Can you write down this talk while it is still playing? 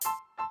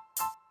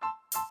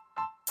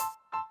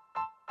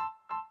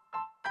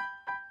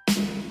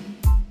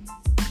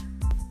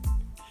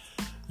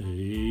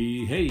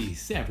Hey,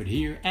 Sanford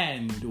here,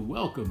 and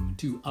welcome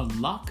to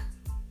Unlock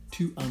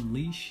to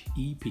Unleash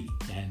EP.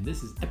 And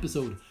this is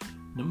episode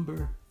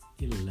number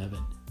 11.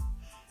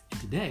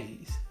 And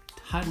today's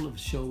title of the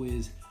show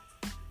is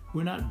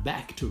We're Not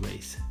Back to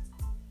Race.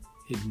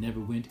 It Never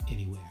Went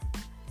Anywhere.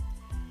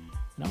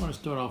 And I want to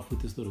start off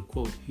with this little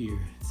quote here.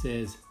 It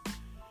says,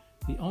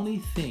 "The only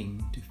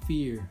thing to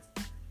fear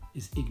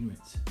is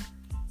ignorance.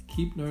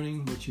 Keep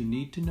learning what you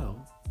need to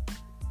know,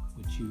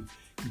 what you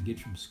can get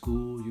from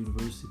school,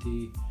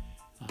 university,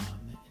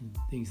 and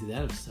things of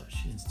that of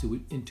such,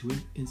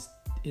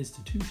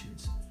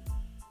 institutions,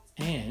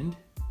 and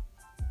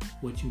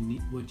what you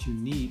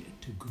need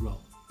to grow,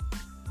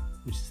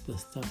 which is the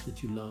stuff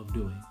that you love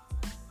doing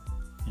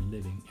and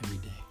living every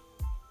day."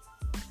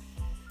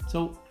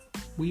 So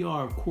we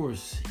are, of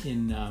course,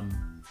 in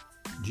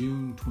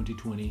June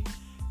 2020,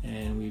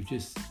 and we're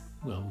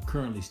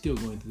currently still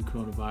going through the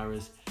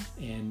coronavirus,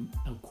 and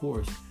of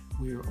course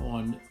we're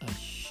on a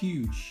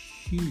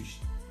huge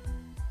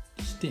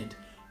stint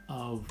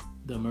of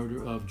the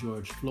murder of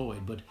George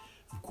Floyd. But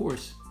of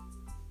course,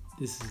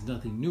 this is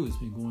nothing new. It's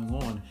been going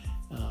on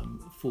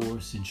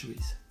for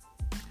centuries.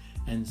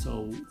 And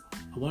so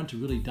I want to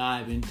really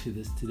dive into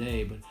this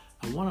today, but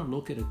I want to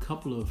look at a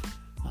couple of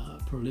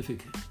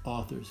prolific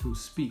authors who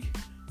speak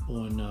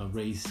on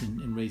race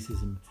and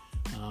racism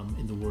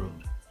in the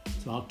world.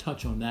 So I'll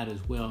touch on that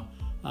as well.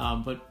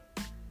 But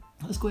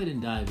let's go ahead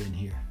and dive in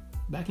here.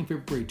 Back in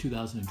February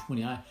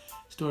 2020, I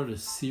started a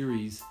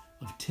series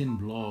of 10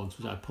 blogs,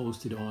 which I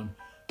posted on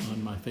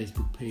my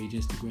Facebook page,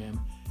 Instagram,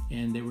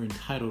 and they were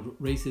entitled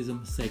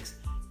Racism, Sex,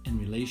 and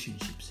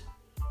Relationships.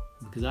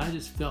 Because I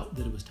just felt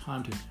that it was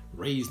time to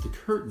raise the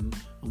curtain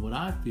on what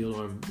I feel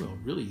are,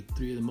 really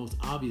three of the most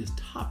obvious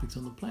topics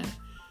on the planet,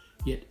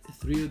 yet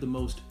three of the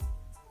most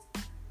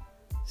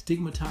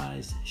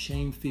stigmatized,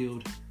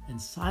 shame-filled, and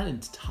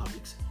silent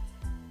topics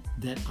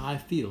that I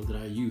feel that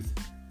our youth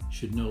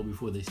should know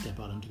before they step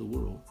out into the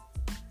world.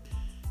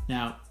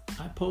 Now,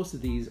 I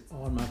posted these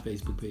on my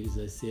Facebook page, as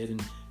I said, and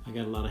I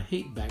got a lot of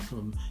hate back from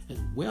them, as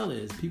well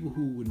as people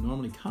who would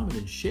normally comment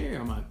and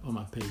share on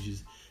my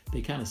pages.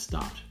 They kind of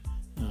stopped,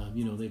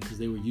 because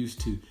they were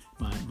used to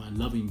my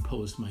loving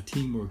post, my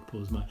teamwork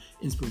post, my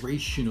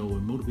inspirational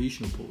and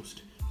motivational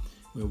post.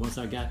 Where once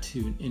I got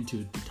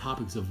into the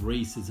topics of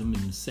racism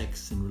and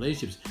sex and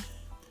relationships,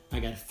 I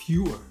got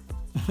fewer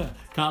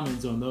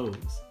comments on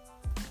those.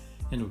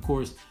 And of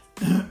course,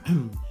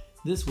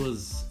 this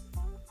was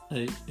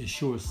a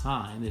sure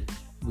sign that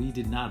we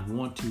did not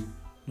want to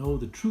know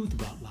the truth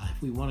about life.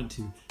 We wanted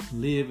to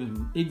live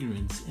in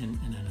ignorance and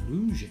an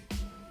illusion.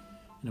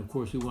 And of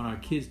course, we want our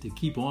kids to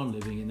keep on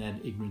living in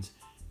that ignorance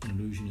and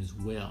illusion as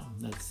well.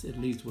 That's at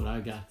least what I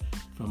got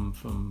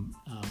from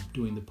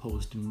doing the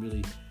post and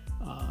really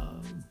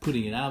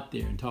putting it out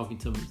there and talking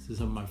to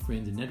some of my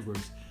friends and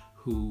networks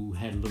who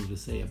had little to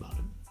say about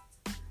it.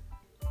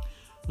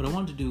 What I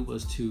wanted to do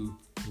was to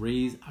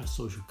raise our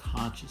social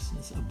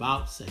consciousness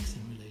about sex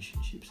and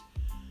relationships.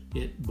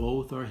 Yet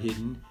both are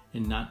hidden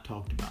and not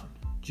talked about,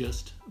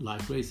 just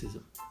like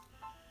racism.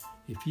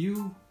 If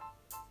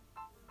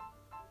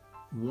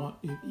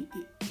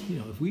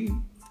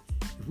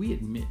we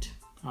admit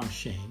our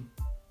shame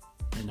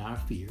and our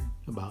fear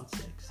about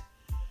sex,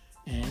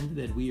 and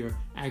that we are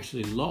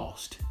actually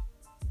lost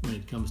when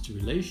it comes to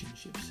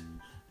relationships,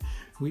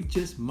 we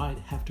just might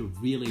have to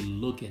really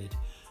look at it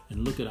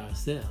and look at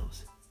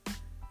ourselves,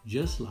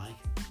 just like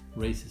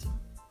racism.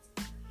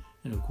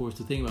 And of course,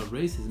 the thing about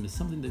racism is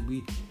something that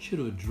we should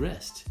have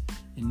addressed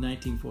in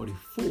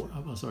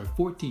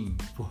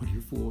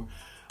 1444,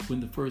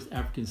 when the first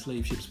African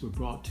slave ships were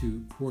brought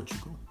to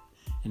Portugal,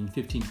 and in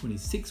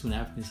 1526, when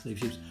African slave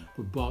ships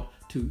were brought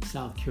to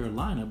South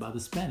Carolina by the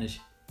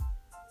Spanish.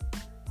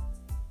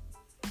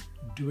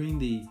 During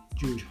the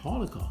Jewish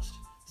Holocaust,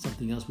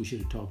 something else we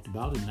should have talked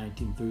about in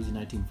 1930s and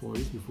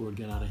 1940s before it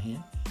got out of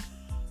hand.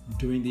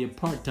 During the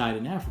apartheid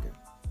in Africa,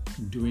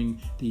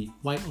 during the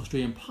white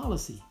Australian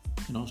policy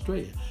in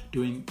Australia,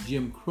 during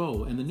Jim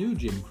Crow and the new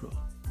Jim Crow,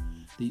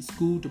 the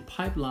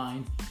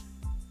school-to-pipeline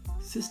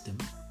system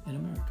in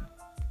America.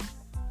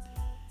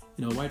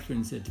 A white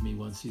friend said to me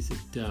once, she said,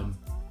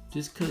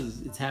 just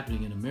because it's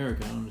happening in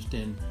America, I don't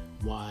understand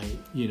why,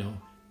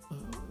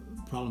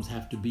 problems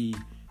have to be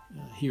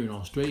here in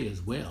Australia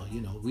as well.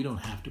 We don't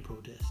have to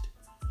protest.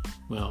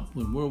 Well,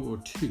 when World War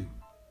II,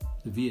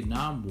 the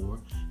Vietnam War,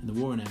 and the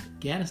war in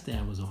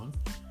Afghanistan was on,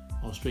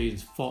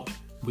 Australians fought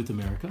with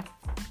America.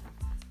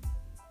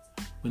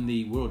 When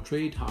the World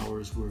Trade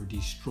Towers were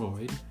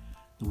destroyed,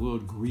 the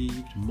world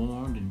grieved,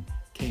 mourned, and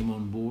came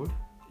on board,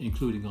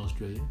 including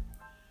Australia.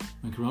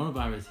 When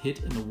coronavirus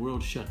hit and the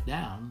world shut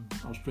down,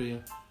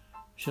 Australia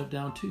shut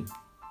down too.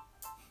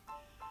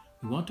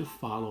 We want to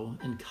follow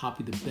and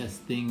copy the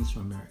best things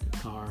from America: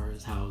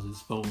 cars,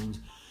 houses, phones,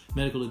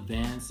 medical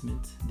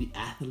advancements, the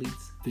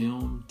athletes,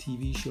 film,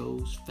 TV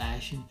shows,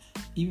 fashion,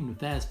 even the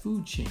fast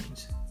food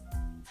chains.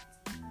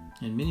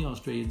 And many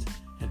Australians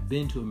have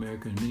been to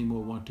America, and many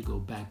more want to go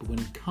back. But when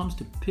it comes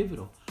to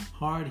pivotal,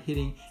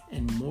 hard-hitting,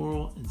 and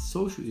moral and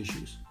social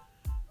issues,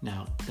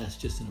 now that's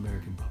just an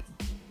American problem.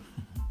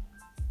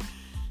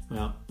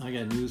 Well, I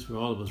got news for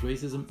all of us.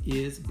 Racism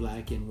is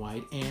black and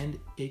white, and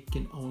it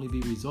can only be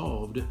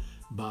resolved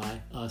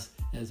by us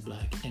as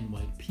black and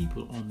white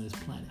people on this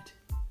planet.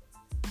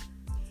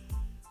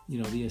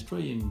 You know, the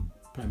Australian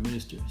Prime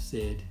Minister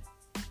said,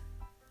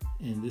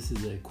 and this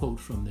is a quote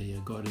from the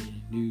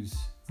Guardian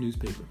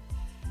newspaper,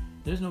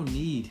 there's no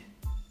need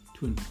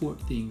to import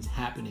things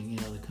happening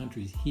in other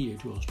countries here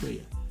to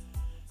Australia.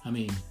 I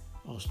mean,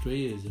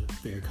 Australia is a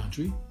fair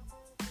country.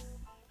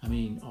 I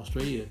mean,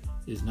 Australia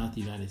is not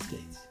the United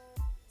States.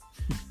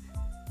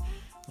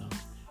 Well,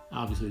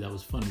 obviously that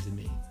was funny to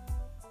me.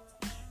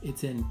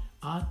 It's an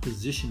odd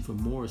position for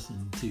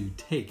Morrison to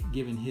take,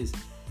 given his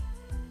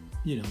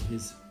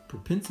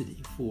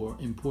propensity for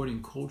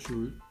importing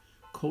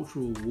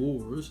cultural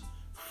wars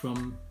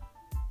from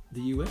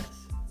the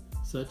U.S.,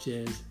 such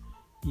as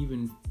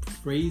even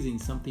phrasing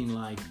something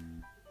like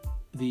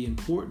the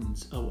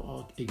importance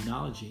of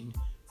acknowledging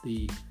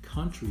the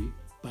country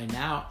by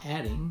now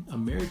adding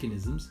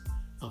Americanisms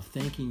of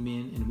thanking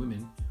men and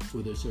women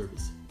for their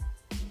service.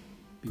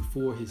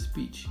 Before his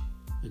speech,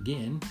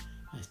 again,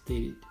 I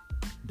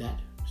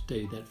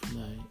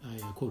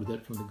quoted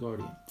that from the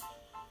Guardian.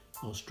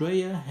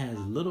 Australia has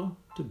little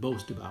to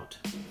boast about,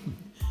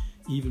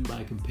 even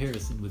by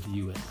comparison with the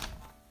U.S.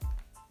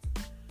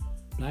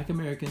 Black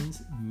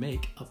Americans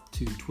make up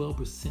to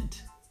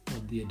 12%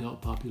 of the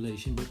adult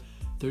population, but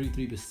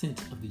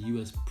 33% of the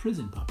U.S.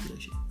 prison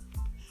population.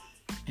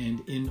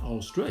 And in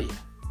Australia,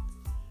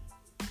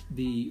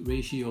 the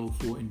ratio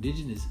for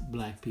indigenous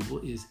black people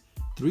is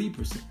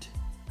 3%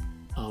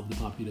 of the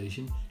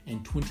population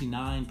and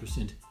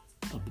 29%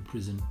 of the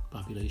prison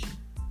population.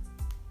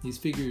 These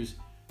figures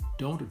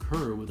don't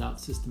occur without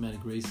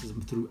systematic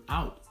racism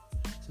throughout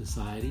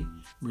society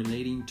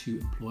relating to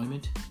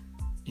employment,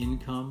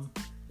 income,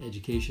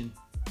 education,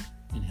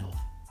 and health.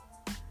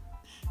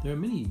 There are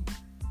many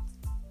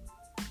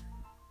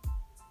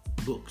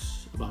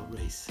books about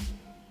race,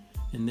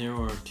 and there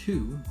are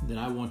two that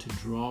I want to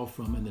draw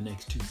from in the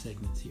next two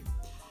segments here.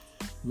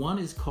 One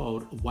is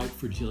called White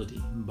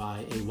Fragility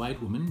by a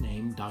white woman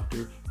named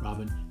Dr.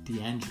 Robin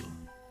DiAngelo,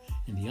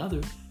 and the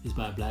other is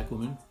by a black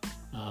woman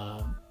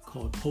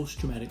called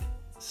Post-Traumatic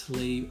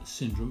Slave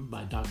Syndrome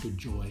by Dr.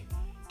 Joy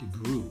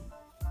DeGruy.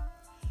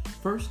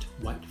 First,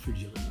 white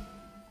fragility.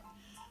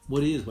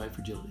 What is white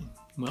fragility?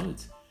 Well,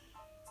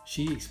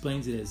 she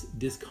explains it as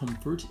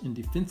discomfort and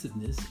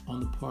defensiveness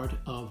on the part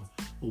of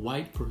a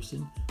white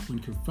person when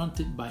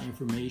confronted by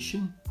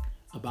information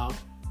about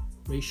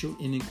racial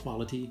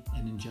inequality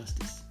and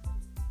injustice.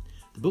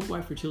 The book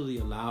White Fragility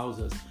allows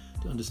us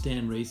to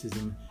understand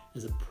racism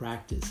as a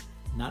practice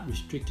not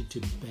restricted to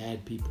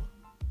bad people.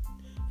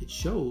 It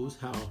shows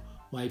how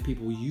white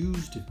people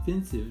use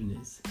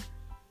defensiveness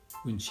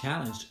when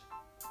challenged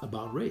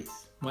about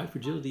race. White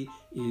fragility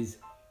is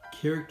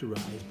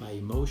characterized by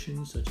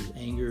emotions such as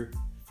anger,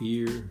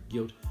 fear,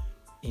 guilt,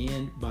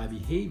 and by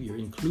behavior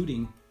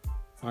including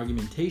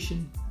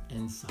argumentation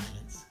and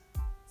silence.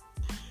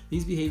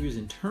 These behaviors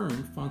in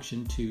turn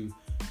function to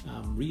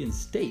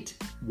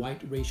reinstate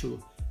white racial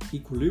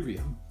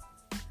equilibrium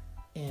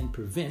and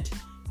prevent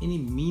any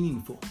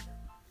meaningful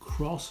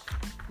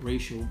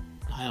cross-racial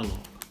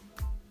dialogue.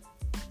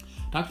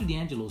 Dr.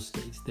 DiAngelo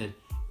states that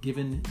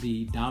given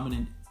the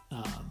dominant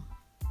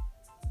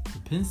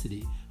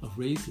propensity of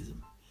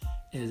racism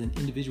as an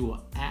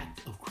individual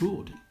act of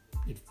cruelty,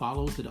 it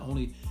follows that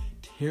only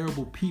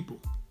terrible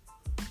people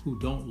who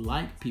don't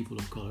like people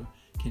of color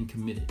can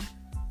commit it.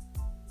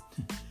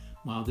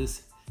 While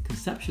this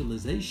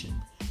conceptualization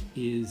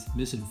is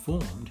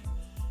misinformed,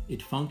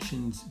 it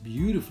functions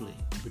beautifully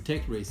to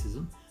protect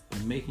racism by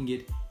making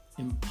it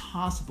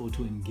impossible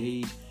to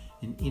engage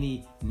in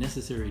any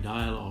necessary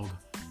dialogue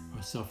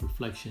or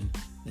self-reflection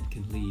that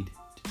can lead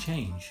to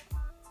change.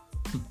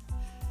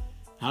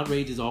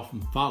 Outrage is often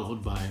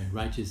followed by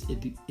righteous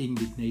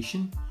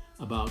indignation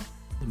about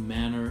the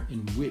manner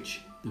in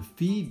which the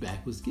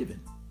feedback was given.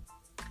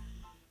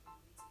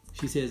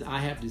 She says, I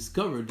have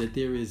discovered that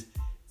there is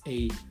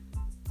a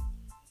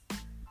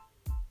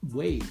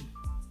way,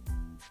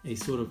 a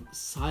sort of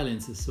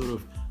silence, a sort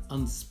of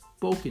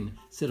unspoken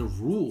set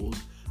of rules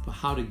for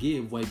how to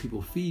give white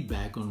people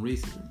feedback on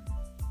racism.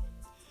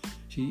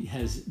 She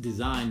has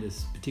designed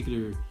this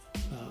particular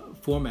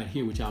format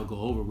here, which I'll go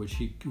over, which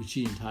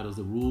she entitles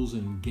the rules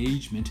of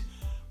engagement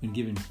when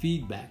giving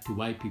feedback to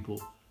white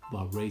people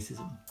about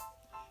racism.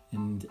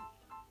 And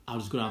I'll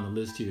just go down the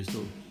list here.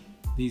 So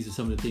these are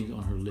some of the things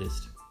on her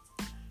list.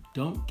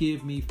 Don't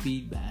give me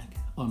feedback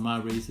on my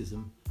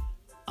racism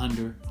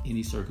under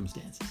any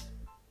circumstances.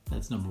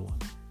 That's number one.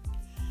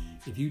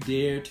 If you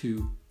dare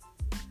to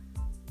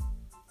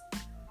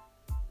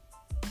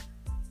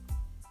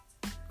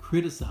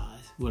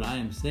criticize what I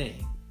am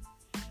saying,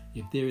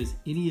 if there is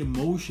any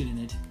emotion in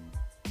it,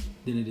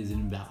 then it is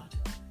invalid.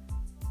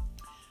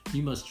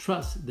 You must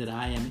trust that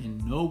I am in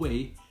no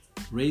way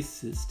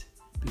racist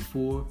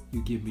before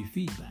you give me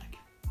feedback.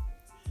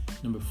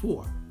 Number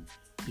 4,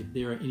 if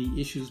there are any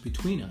issues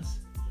between us,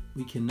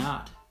 we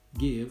cannot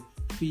give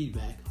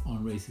feedback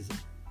on racism.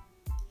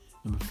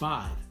 Number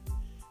 5,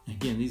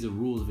 again, these are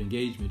rules of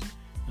engagement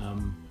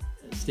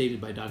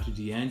stated by Dr.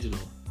 D'Angelo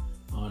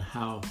on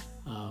how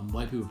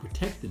white people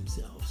protect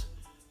themselves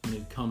when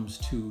it comes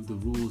to the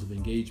rules of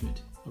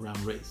engagement around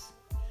race.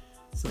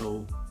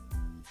 So,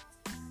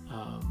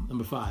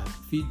 number 5,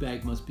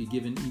 feedback must be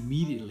given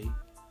immediately.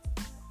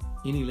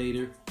 Any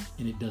later,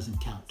 and it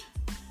doesn't count.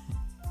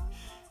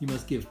 You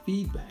must give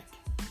feedback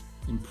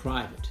in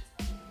private.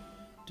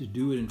 To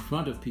do it in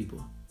front of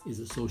people is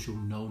a social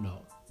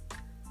no-no.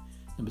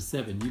 Number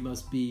 7, you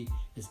must be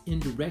as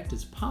indirect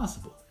as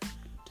possible.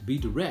 To be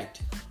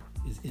direct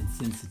is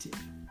insensitive.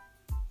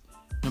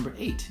 Number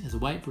 8, as a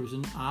white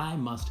person, I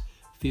must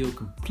feel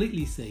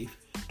completely safe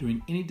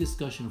during any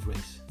discussion of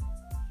race.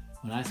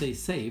 When I say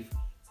safe,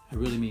 I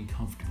really mean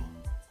comfortable.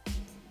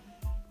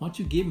 Once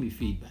you give me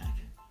feedback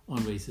on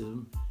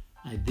racism,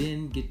 I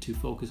then get to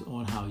focus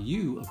on how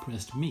you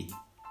oppressed me.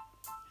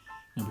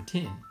 Number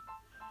 10,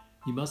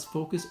 you must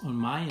focus on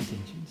my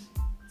intentions,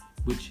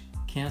 which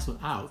cancel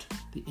out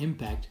the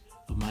impact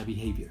of my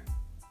behavior.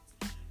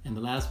 And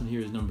the last one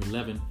here is number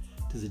 11.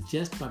 To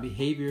suggest my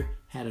behavior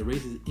had a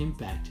racist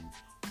impact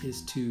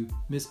is to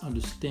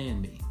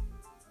misunderstand me.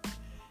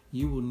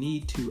 You will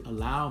need to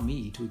allow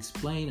me to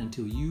explain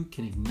until you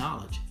can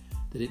acknowledge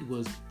that it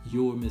was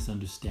your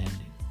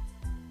misunderstanding.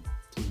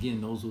 So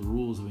again, those are the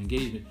rules of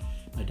engagement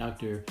by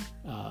Dr.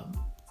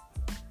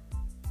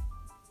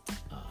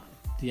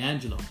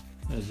 D'Angelo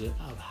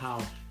of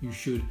how you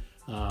should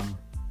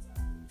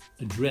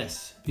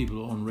address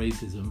people on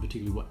racism,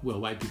 particularly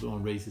white people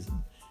on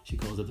racism. She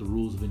calls it the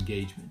rules of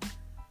engagement.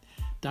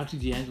 Dr.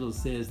 D'Angelo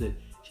says that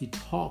she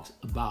talks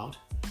about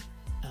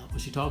what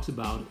she talks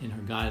about in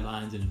her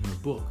guidelines and in her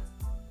book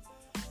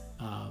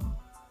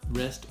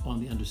rest on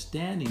the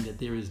understanding that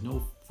there is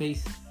no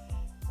face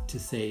to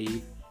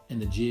save and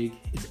the jig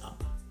is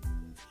up.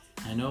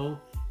 I know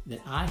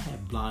that I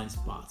have blind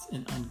spots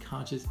and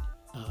unconscious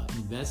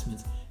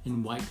investments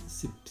in white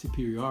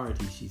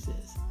superiority, she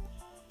says.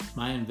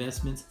 My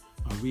investments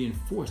are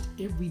reinforced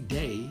every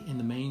day in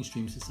the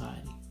mainstream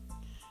society.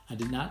 I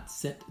did not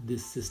set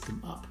this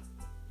system up,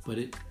 but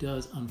it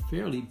does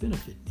unfairly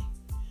benefit me,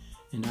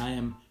 and I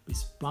am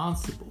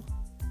responsible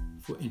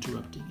for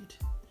interrupting it.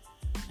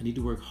 I need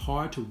to work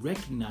hard to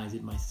recognize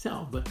it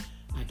myself, but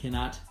I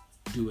cannot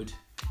do it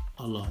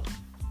alone.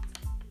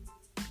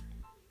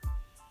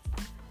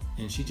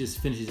 And she just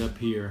finishes up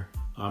here.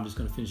 I'm just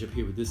going to finish up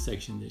here with this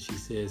section that she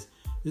says,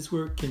 this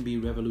work can be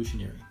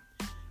revolutionary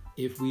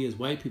if we as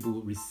white people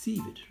will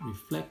receive it,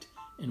 reflect,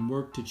 and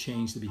work to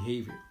change the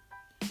behavior.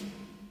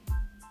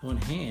 On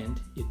hand,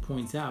 it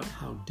points out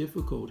how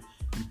difficult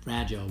and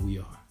fragile we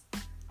are.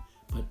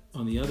 But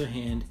on the other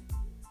hand,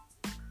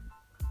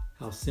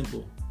 how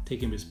simple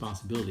taking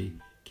responsibility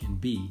can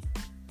be.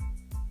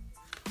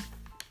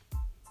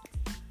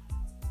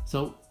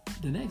 So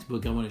the next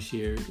book I want to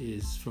share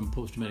is from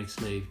Post-Traumatic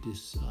Slave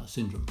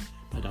Syndrome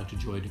by Dr.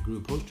 Joy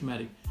DeGruy.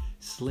 Post-Traumatic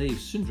Slave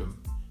Syndrome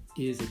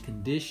is a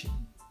condition,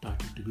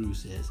 Dr. DeGruy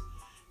says,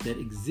 that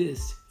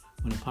exists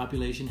when a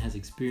population has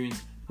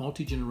experienced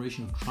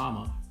multi-generational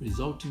trauma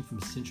resulting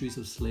from centuries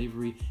of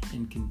slavery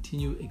and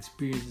continued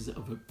experiences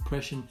of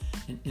oppression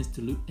and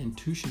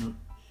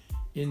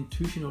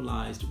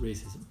institutionalized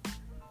racism.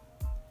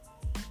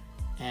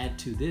 Add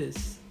to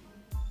this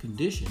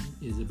condition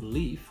is a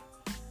belief,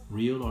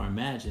 real or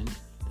imagined,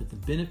 that the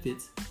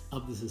benefits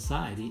of the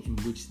society in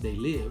which they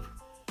live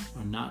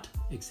are not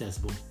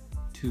accessible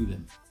to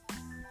them.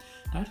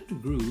 Dr.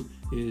 DeGruy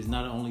is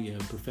not only a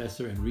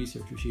professor and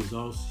researcher, she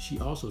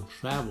also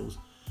travels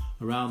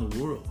around the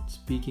world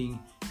speaking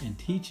and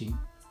teaching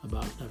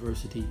about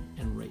diversity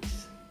and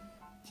race.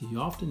 She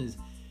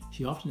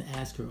often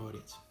asks her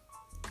audience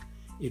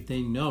if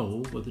they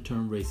know what the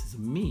term racism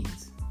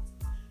means.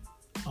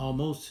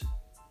 Almost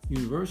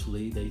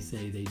universally, they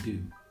say they do.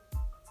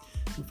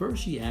 So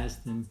first she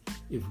asks them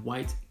if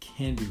whites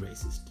can be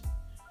racist.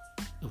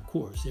 Of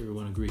course,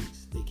 everyone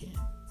agrees they can.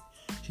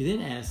 She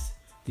then asks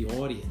the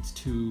audience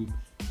to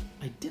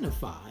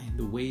identify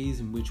the ways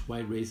in which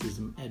white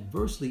racism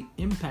adversely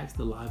impacts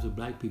the lives of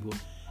black people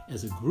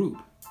as a group,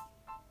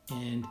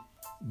 and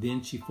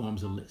then she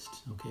forms a list.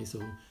 Okay,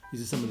 so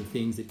these are some of the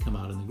things that come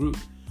out in the group.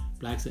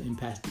 Blacks are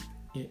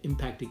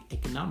impacted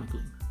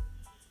economically,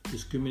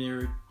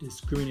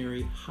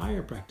 discriminatory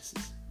hire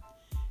practices,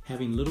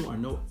 having little or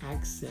no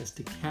access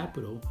to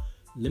capital,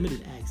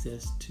 limited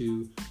access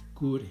to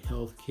good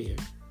health care.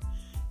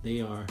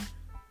 They are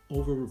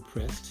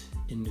over-repressed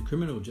in the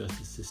criminal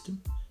justice system.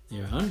 They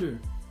are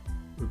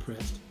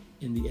under-repressed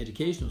in the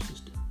educational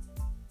system.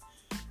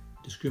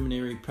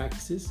 Discriminatory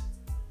practices,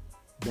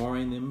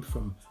 barring them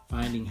from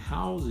finding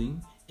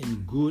housing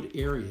in good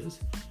areas.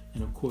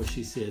 And of course,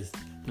 she says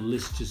the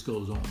list just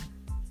goes on.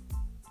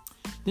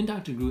 Then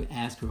Dr. DeGruy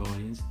asked her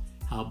audience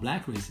how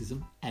black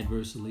racism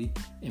adversely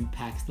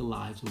impacts the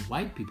lives of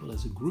white people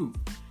as a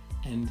group,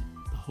 and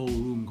the whole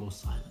room goes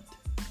silent.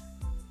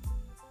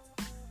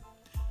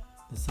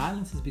 The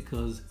silence is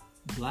because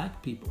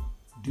black people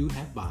do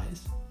have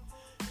bias,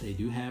 they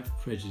do have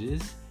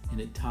prejudice,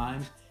 and at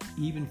times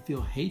even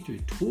feel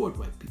hatred toward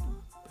white people,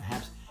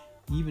 perhaps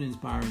even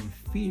inspiring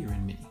fear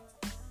in many.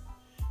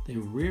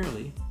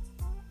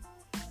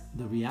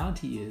 The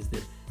reality is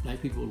that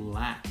black people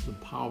lack the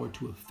power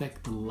to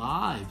affect the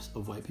lives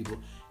of white people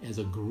as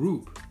a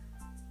group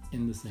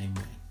in the same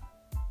way.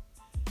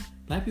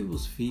 Black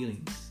people's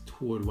feelings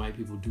toward white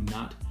people do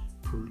not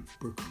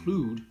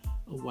preclude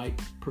a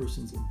white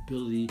person's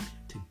ability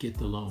to get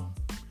the loan,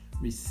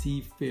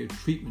 receive fair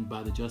treatment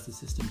by the justice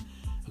system,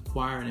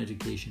 acquire an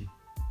education,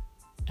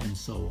 and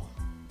so on.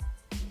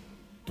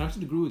 Dr.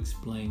 DeGruy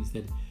explains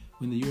that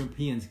when the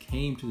Europeans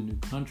came to the new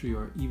country,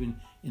 or even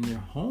in their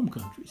home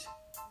countries,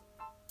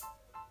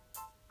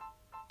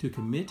 to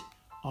commit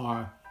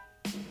or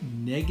to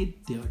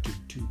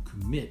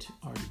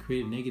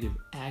create a negative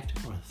act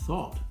or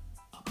thought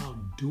about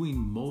doing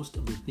most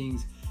of the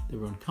things that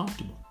were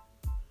uncomfortable.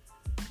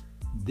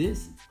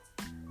 This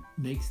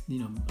makes,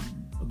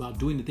 about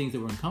doing the things that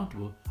were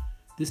uncomfortable,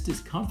 this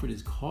discomfort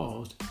is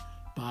caused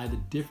by the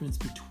difference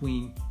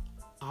between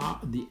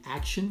the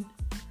action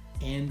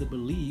and the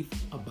belief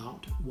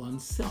about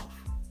oneself.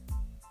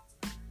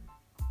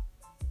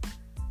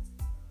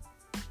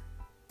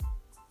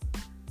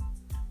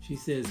 She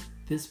says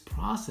this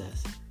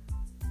process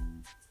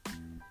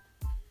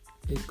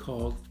is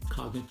called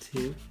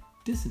cognitive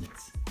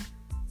dissonance.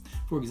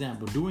 For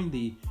example, during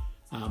the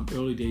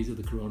early days of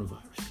the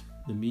coronavirus,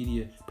 the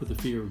media put the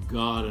fear of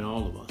God in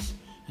all of us,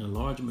 and a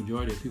large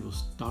majority of people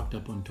stocked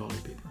up on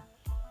toilet paper.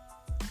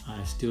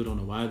 I still don't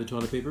know why the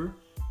toilet paper,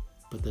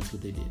 but that's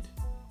what they did.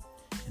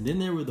 And then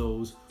there were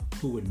those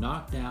who would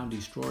knock down,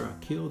 destroy, or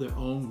kill their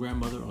own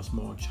grandmother or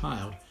small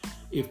child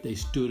if they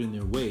stood in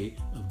their way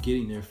of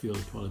getting their fill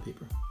of toilet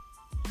paper.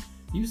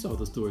 You saw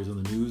the stories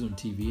on the news, on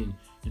TV,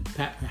 and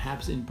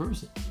perhaps in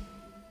person.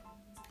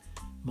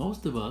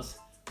 Most of us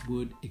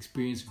would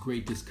experience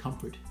great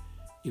discomfort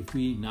if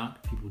we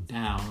knocked people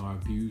down or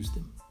abused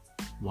them.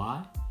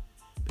 Why?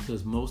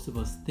 Because most of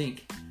us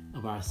think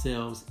of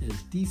ourselves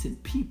as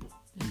decent people,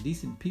 and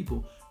decent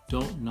people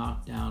don't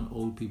knock down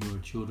old people or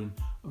children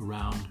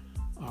around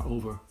or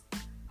over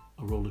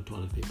a roll of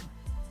toilet paper.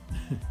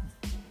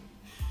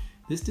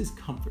 This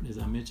discomfort, as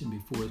I mentioned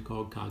before, is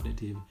called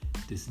cognitive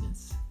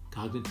dissonance.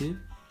 Cognitive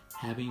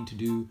having to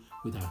do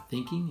with our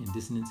thinking, and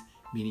dissonance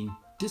meaning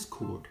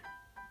discord.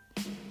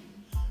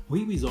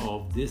 We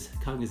resolve this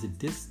cognitive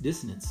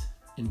dissonance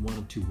in one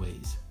of two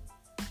ways.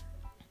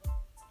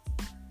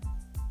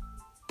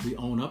 We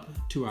own up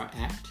to our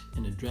act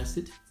and address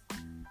it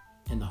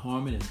and the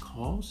harm it has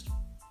caused,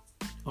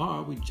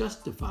 or we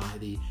justify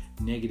the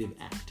negative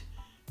act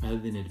rather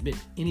than admit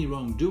any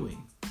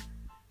wrongdoing.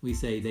 We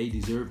say they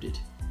deserved it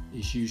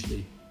is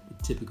usually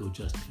the typical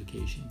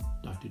justification,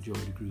 Dr. Joy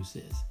DeGruy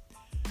says.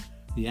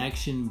 The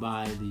action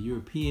by the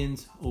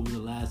Europeans over the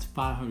last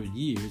 500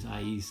 years,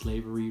 i.e.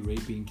 slavery,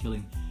 raping,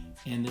 killing,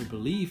 and their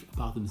belief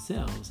about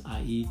themselves,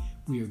 i.e.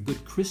 we are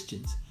good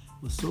Christians,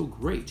 was so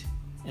great,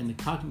 and the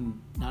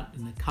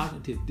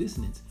cognitive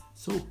dissonance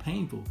so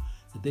painful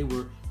that they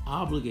were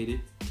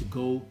obligated to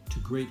go to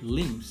great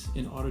lengths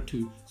in order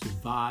to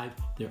survive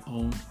their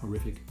own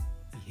horrific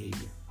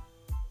behavior.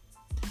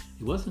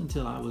 It wasn't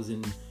until I was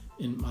in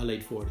my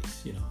late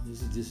 40s,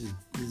 this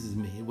is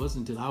me. It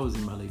wasn't until I was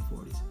in my late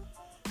 40s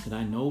that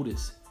I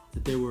noticed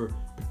that there were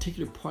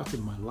particular parts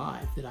of my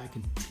life that I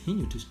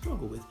continued to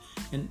struggle with,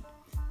 and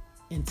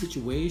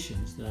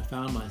situations that I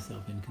found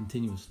myself in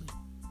continuously.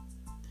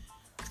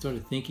 I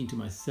started thinking to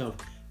myself,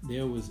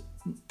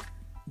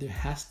 there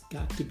has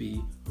got to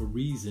be a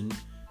reason,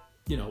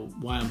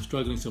 why I'm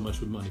struggling so much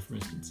with money, for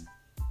instance,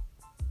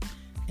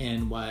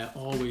 and why I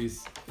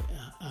always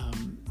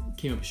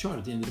came up short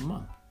at the end of the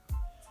month.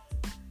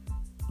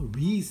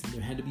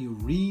 There had to be a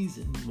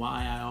reason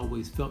why I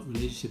always felt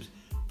relationships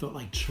felt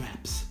like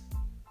traps.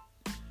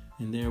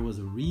 And there was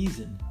a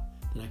reason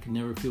that I could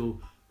never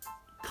feel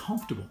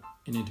comfortable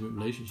in intimate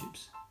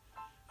relationships.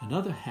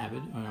 Another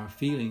habit or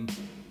feeling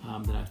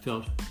that I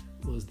felt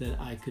was that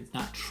I could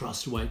not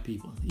trust white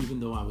people, even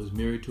though I was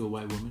married to a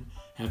white woman,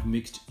 have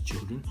mixed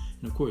children,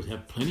 and of course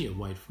have plenty of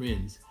white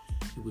friends.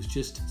 It was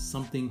just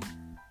something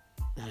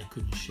that I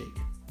couldn't shake.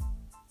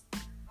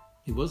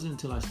 It wasn't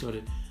until I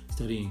started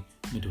studying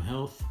mental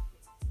health,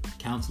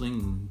 counseling,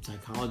 and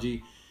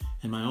psychology,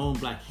 and my own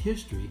Black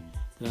history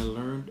that I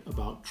learned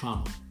about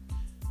trauma,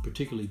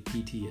 particularly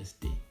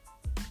PTSD,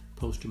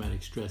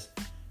 post-traumatic stress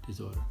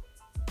disorder.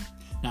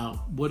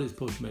 Now, what is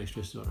post-traumatic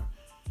stress disorder?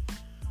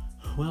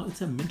 Well,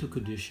 it's a mental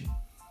condition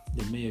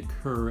that may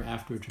occur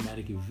after a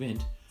traumatic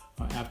event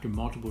or after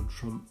multiple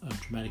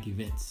traumatic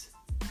events.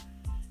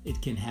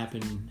 It can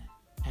happen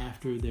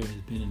after there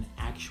has been an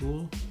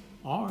actual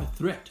or a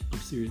threat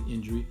of serious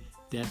injury,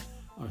 death,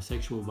 or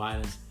sexual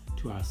violence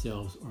to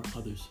ourselves or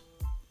others.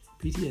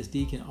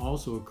 PTSD can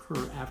also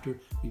occur after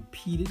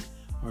repeated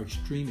or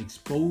extreme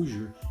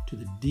exposure to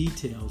the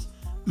details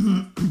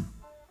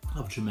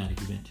of a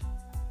traumatic event.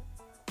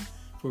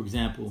 For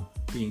example,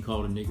 being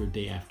called a nigger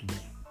day after day,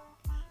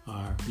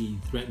 or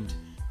being threatened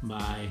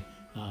by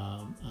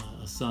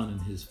a son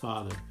and his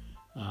father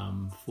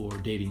for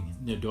dating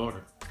their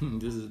daughter.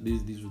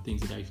 These were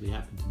things that actually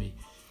happened to me.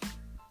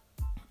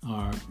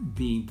 Or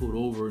being pulled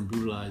over and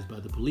brutalized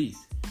by the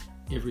police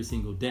every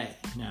single day.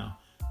 Now,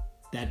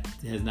 that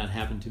has not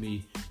happened to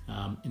me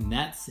in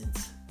that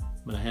sense,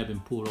 but I have been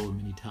pulled over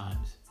many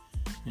times.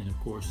 And of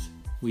course,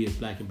 we as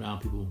Black and brown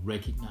people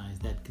recognize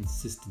that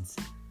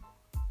consistency.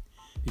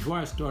 Before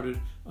I started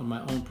on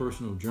my own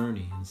personal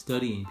journey in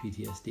studying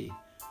PTSD,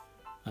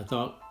 I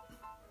thought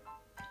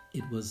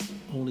it was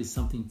only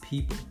something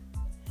people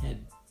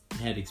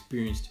had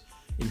experienced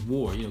in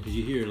war, because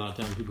you hear a lot of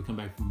times people come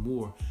back from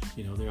war,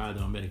 they're either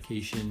on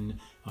medication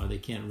or they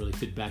can't really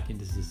fit back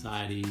into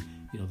society,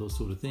 those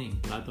sort of things.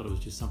 But I thought it was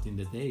just something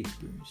that they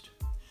experienced.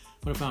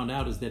 What I found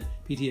out is that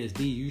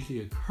PTSD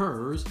usually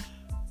occurs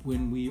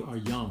when we are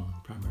young,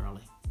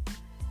 primarily.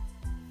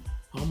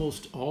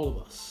 Almost all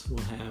of us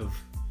will have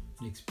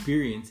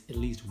experience at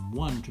least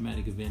one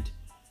traumatic event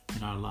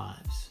in our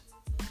lives.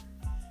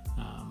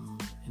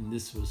 And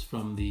this was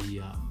from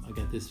I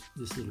got this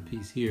little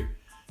piece here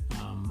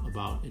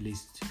about at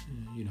least,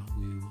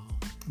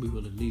 we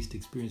will at least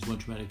experience one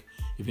traumatic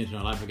event in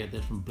our life. I got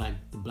that from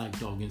the Black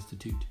Dog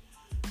Institute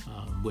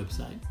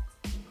website.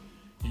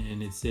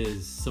 And it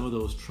says some of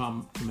those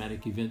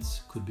traumatic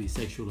events could be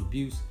sexual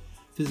abuse,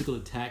 physical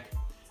attack,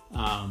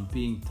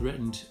 being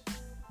threatened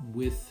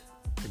with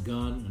a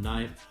gun, a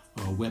knife,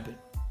 or a weapon.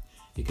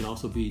 It could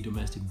also be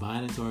domestic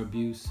violence or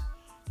abuse,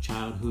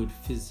 childhood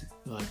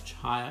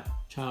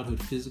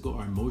physical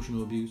or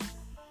emotional abuse,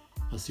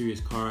 a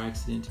serious car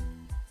accident,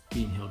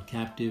 being held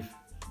captive,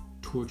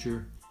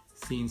 torture,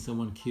 seeing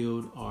someone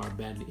killed or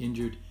badly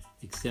injured,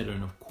 etc.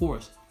 And of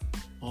course,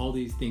 all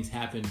these things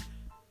happen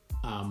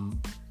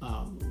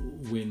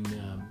when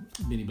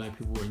many Black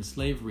people were in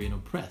slavery and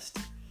oppressed.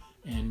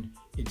 And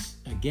it's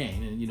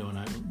again,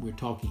 and we're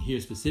talking here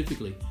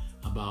specifically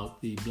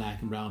about the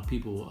Black and brown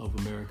people of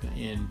America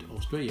and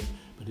Australia,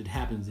 but it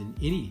happens in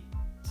any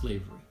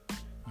slavery.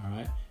 All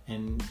right.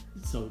 And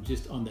so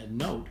just on that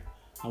note,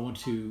 I want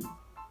to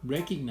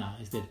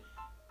recognize that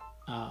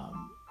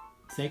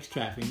sex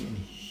trafficking and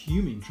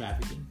human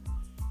trafficking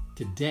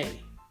today,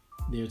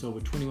 there's over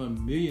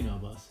 21 million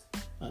of us,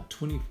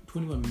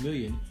 21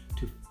 million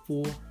to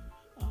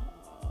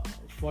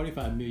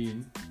 45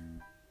 million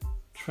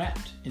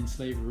trapped in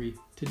slavery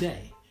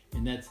today.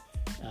 And that's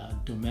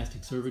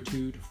domestic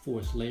servitude,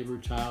 forced labor,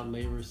 child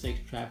labor, sex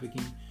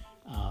trafficking,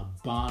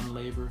 bond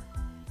labor,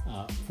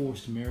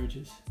 forced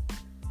marriages.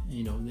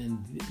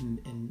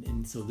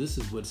 And so this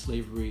is what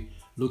slavery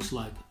looks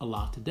like a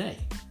lot today.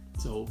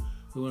 So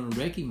we want to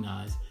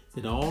recognize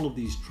that all of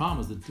these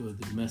traumas, the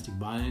domestic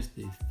violence,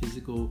 the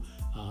physical,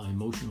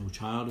 emotional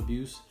child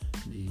abuse,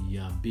 the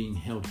being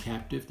held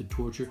captive, the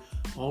torture,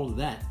 all of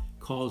that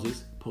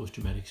causes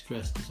post-traumatic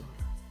stress disorder.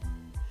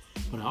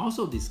 What I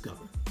also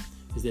discovered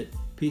is that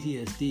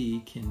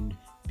PTSD can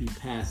be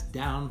passed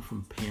down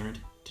from parent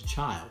to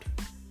child,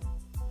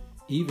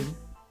 even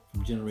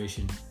from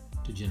generation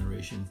to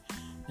generation.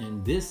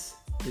 And this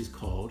is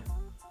called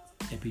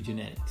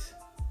epigenetics.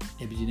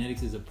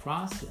 Epigenetics is a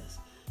process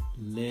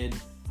led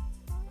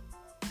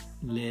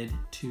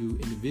to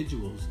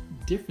individuals'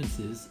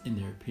 differences in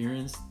their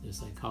appearance, their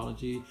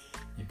psychology,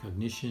 their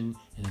cognition,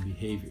 and their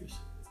behaviors.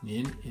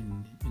 In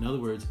other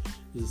words,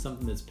 this is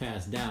something that's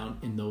passed down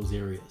in those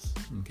areas.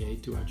 Okay,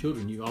 to our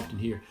children, you often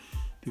hear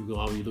people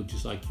go, "Oh, you look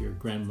just like your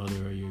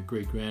grandmother or your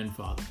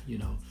great-grandfather."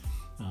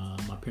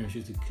 My parents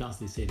used to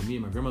constantly say to me,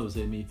 and my grandmother would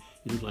say to me,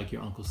 "You look like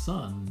your uncle's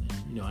son."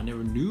 And I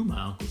never knew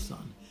my uncle's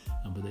son,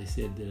 but they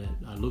said that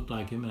I looked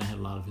like him and I had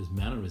a lot of his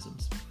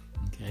mannerisms.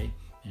 Okay,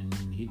 and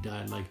he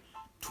died like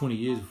 20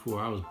 years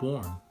before I was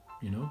born.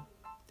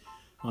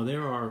 Now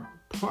there are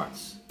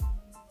parts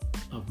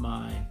of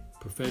my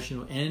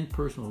professional and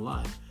personal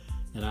life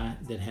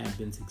that have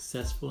been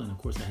successful, and of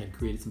course I had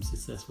created some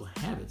successful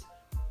habits.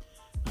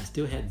 I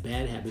still had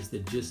bad habits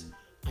that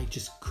I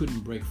just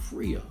couldn't break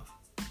free of.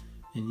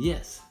 And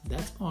yes,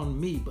 that's on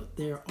me, but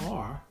there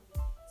are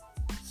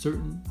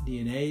certain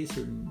DNA,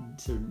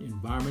 certain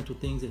environmental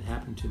things that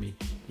happen to me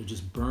that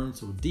just burn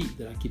so deep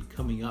that I keep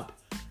coming up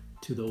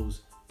to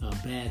those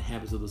bad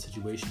habits of those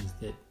situations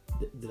that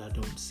I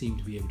don't seem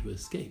to be able to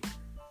escape.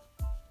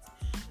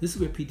 This is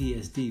where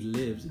PTSD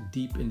lives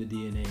deep in the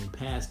DNA and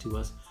passed to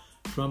us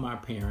from our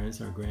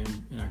parents, our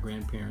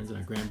grandparents, and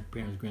our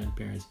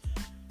grandparents,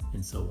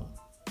 and so on.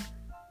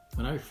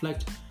 When I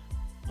reflect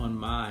on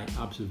my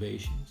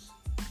observations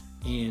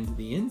and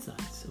the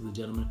insights of the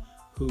gentleman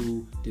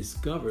who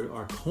discovered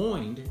or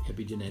coined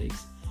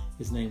epigenetics,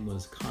 his name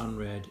was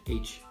Conrad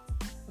H.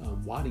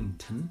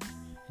 Waddington,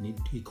 and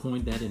he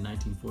coined that in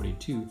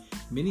 1942.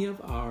 Many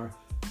of our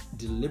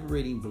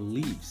deliberating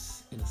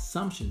beliefs and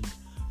assumptions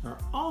are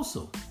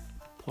also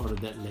part of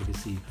that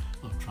legacy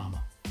of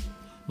trauma.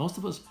 Most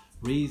of us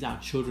raise our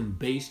children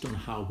based on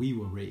how we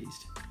were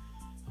raised.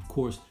 Of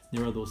course,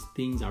 there are those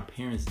things our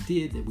parents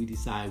did that we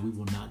decide we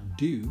will not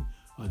do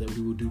or that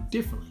we will do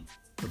differently.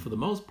 But for the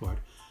most part,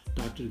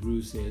 Dr.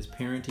 DeGruy says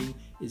parenting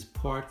is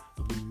part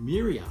of the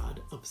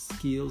myriad of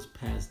skills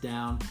passed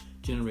down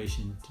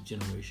generation to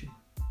generation.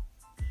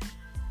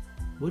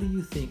 What do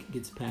you think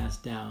gets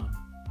passed down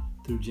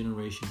through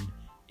generation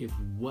if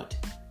what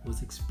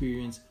was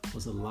experienced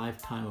was a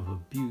lifetime of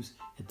abuse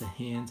at the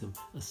hands of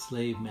a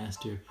slave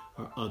master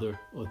or other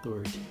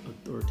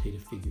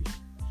authoritative figures?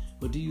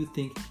 What do you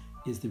think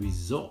is the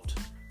result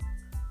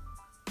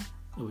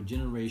of a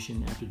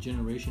generation after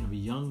generation of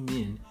young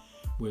men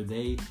where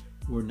they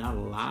were not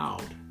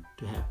allowed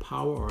to have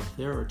power or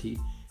authority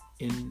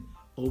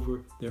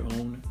over their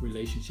own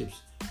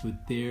relationships with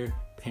their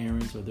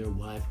parents or their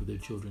wife or their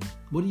children?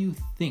 What do you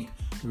think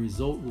the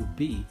result will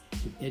be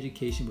if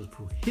education was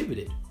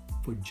prohibited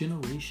for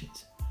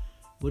generations?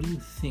 What do you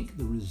think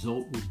the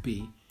result would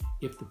be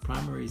if the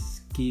primary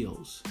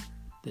skills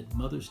that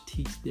mothers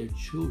teach their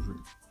children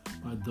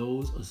are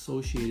those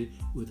associated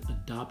with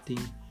adopting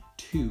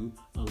to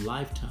a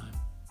lifetime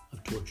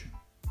of torture?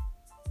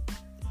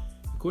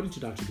 According to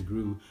Dr.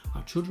 DeGruy,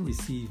 our children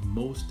receive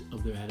most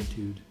of their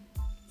attitude,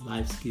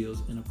 life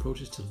skills, and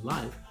approaches to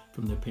life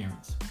from their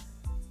parents.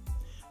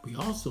 We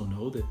also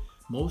know that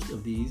most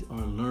of these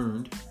are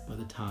learned by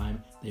the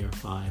time they are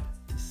 5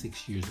 to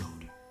 6 years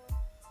old.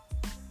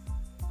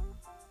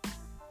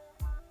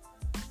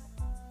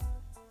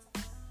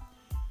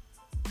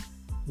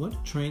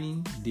 What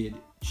training did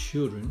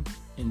children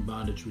in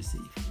bondage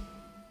receive?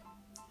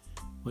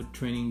 What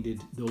training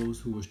did those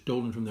who were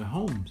stolen from their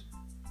homes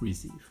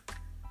receive?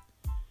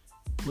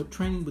 What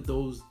training would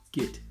those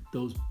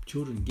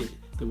children get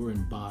that were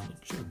in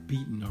bondage or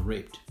beaten or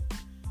raped?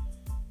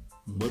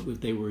 What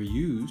if they were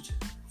used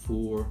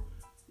for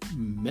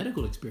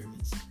medical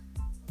experiments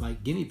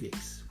like guinea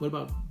pigs? What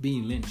about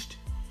being lynched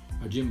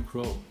or Jim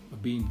Crow or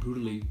being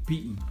brutally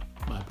beaten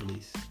by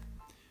police?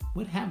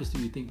 What habits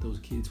do you think those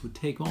kids would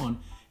take on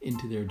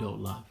into their adult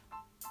life?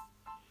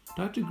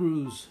 Dr.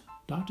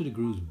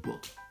 DeGruy's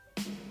book,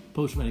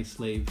 Post-Traumatic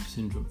Slave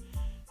Syndrome,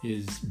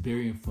 is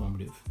very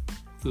informative,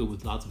 filled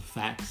with lots of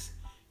facts,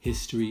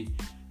 history,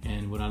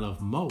 and what I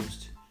love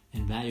most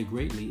and value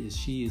greatly is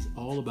she is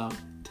all about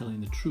telling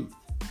the truth.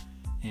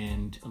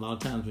 And a lot of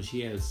times when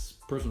she has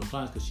personal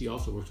clients, because she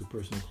also works with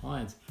personal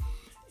clients,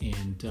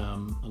 and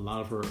a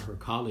lot of her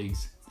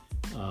colleagues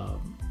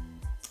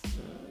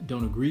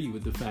don't agree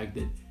with the fact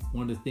that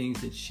one of the things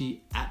that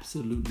she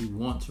absolutely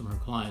wants from her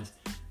clients,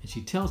 and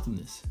she tells them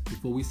this,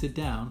 before we sit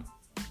down,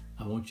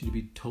 I want you to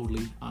be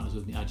totally honest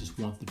with me. I just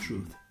want the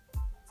truth.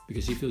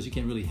 Because she feels you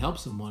can't really help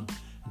someone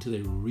until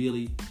they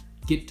really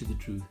get to the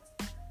truth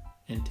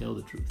and tell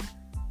the truth.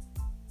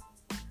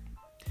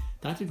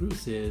 Dr. DeGruy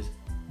says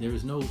there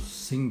is no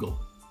single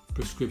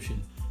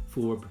prescription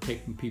for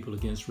protecting people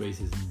against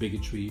racism,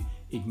 bigotry,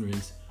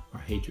 ignorance, or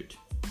hatred.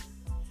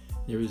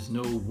 There is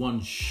no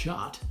one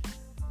shot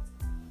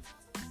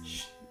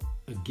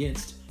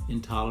against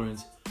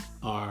intolerance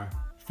or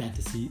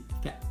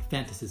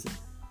fanaticism.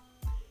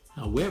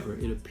 However,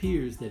 it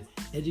appears that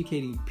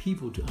educating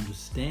people to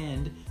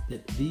understand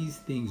that these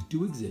things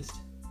do exist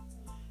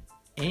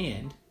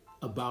and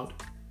about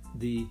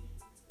the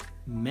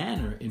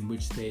manner in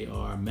which they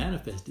are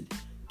manifested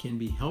can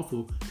be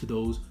helpful to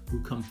those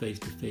who come face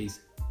to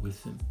face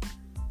with them.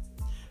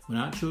 When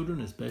our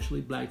children,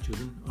 especially Black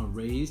children, are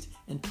raised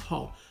and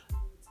taught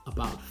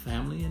about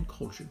family and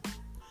culture,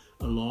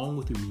 along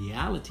with the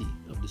reality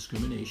of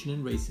discrimination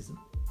and racism,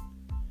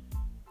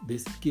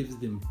 this gives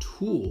them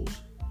tools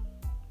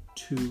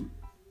to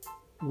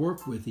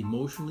work with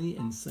emotionally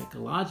and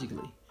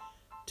psychologically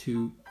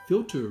to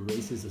filter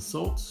racist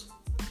assaults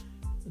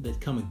that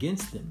come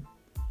against them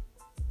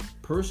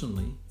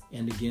personally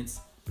and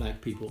against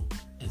Black people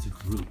as a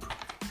group.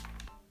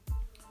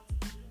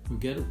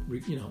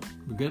 Regrettably,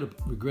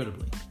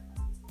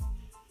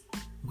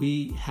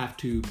 we have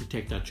to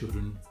protect our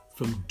children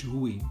from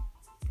doing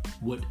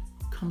what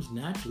comes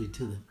naturally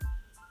to them,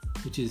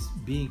 which is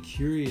being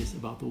curious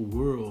about the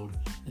world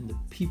and the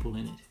people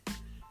in it,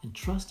 and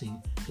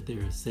trusting that they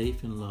are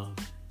safe and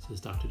loved,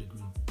 says Dr.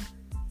 DeGruy.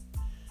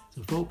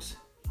 So folks,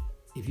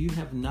 if you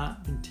have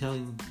not been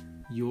telling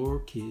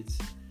your kids,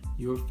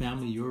 your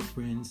family, your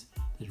friends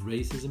that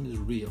racism is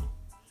real,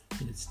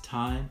 then it's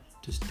time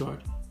to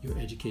start your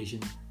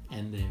education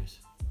and theirs.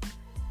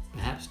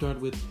 Perhaps start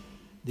with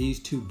these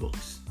 2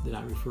 books that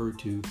I referred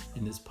to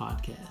in this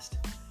podcast.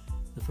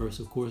 The first,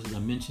 of course, as I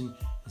mentioned,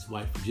 is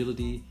White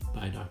Fragility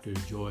by Dr.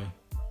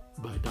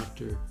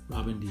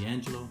 Robin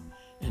DiAngelo.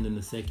 And then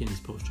the second is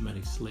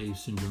Post-Traumatic Slave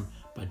Syndrome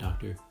by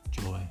Dr.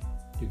 Joy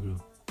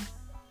DeGruy.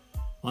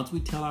 Once we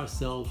tell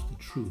ourselves the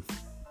truth,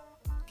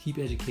 keep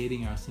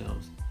educating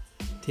ourselves,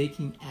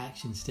 taking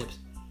action steps,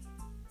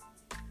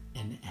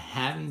 and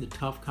having the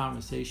tough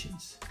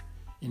conversations,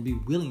 and be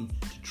willing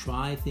to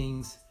try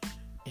things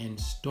and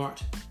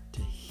start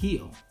to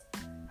heal,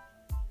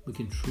 we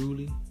can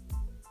truly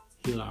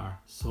heal our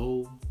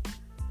soul.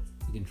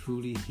 We can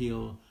truly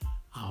heal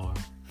our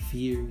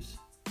fears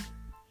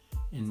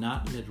and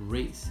not let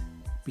race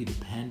be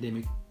the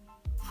pandemic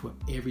for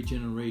every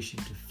generation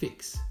to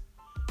fix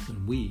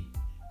when we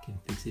can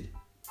fix it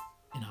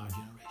in our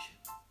generation.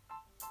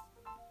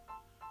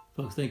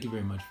 Folks, thank you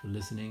very much for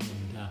listening,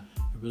 and I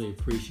really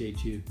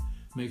appreciate you.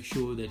 Make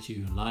sure that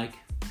you like,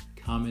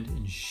 comment,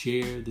 and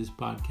share this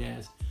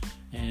podcast,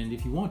 And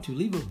if you want to,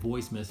 leave a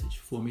voice message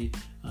for me,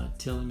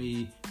 telling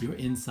me your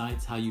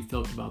insights, how you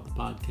felt about the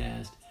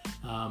podcast.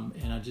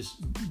 And I just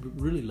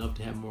really love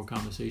to have more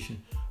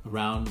conversation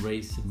around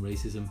race and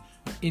racism,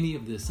 or any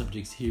of the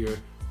subjects here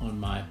on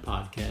my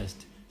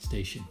podcast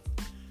station.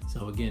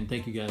 So again,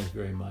 thank you guys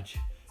very much.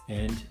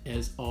 And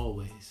as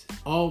always,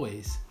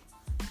 always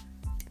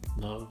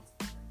love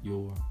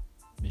your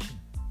mission.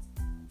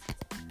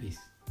 Peace.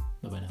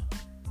 Bye-bye now.